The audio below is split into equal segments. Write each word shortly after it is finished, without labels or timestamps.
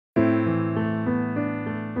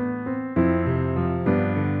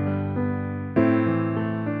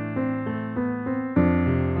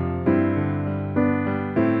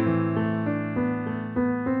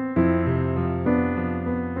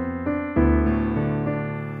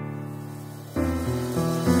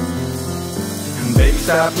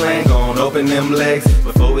stop playing, gon' open them legs.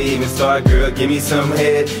 Before we even start, girl, give me some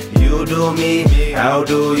head. You do me, how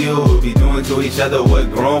do you? We'll be doing to each other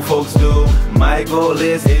what grown folks do. My goal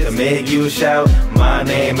is to make you shout my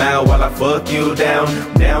name out while I fuck you down.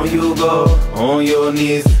 Down you go, on your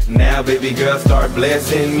knees. Now baby girl, start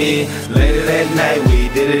blessing me. Later that night we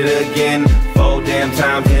did it again. 4 damn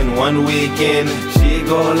times in one weekend. She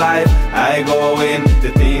go live, I go in.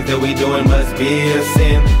 The things that we doing must be a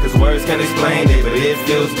sin, cause words can't explain it, but it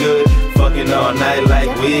feels good. Fucking all night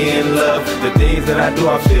like we in love. The things that I do,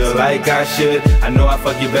 I feel like I should. I know I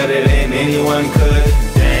fuck you better than anyone could.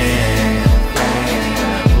 Damn,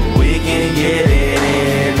 we can get it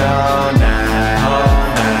in all night,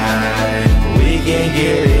 all night. We can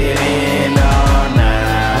get it in all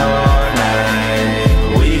night, all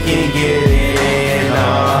night. We can get it in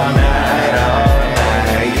all night,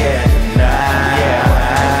 yeah,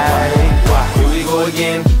 yeah. Here we go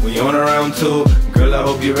again, we on round 2. Girl, I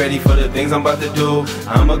hope you're ready for the things I'm about to do.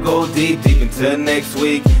 I'ma go deep, deep into next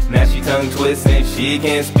week. Now she tongue twists and she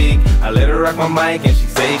can't speak. I let her rock my mic and she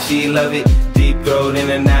say she love it. Deep throat in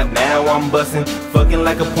and out, now I'm bustin'. Fucking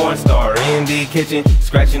like a porn star in the kitchen.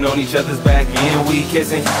 Scratching on each other's back and we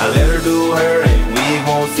kissing. I let her do her and we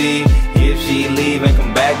gon' see if she leave and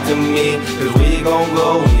come back to me. Cause we gon'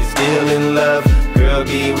 go when you're still in love. Girl,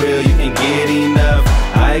 be real, you can get enough.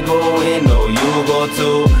 I go in, no, you go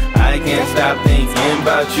too. I can't stop thinking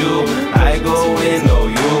about you. I go in, no,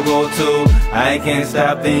 you go too. I can't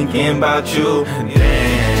stop thinking about you.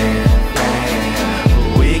 Damn,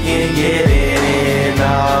 we can get it.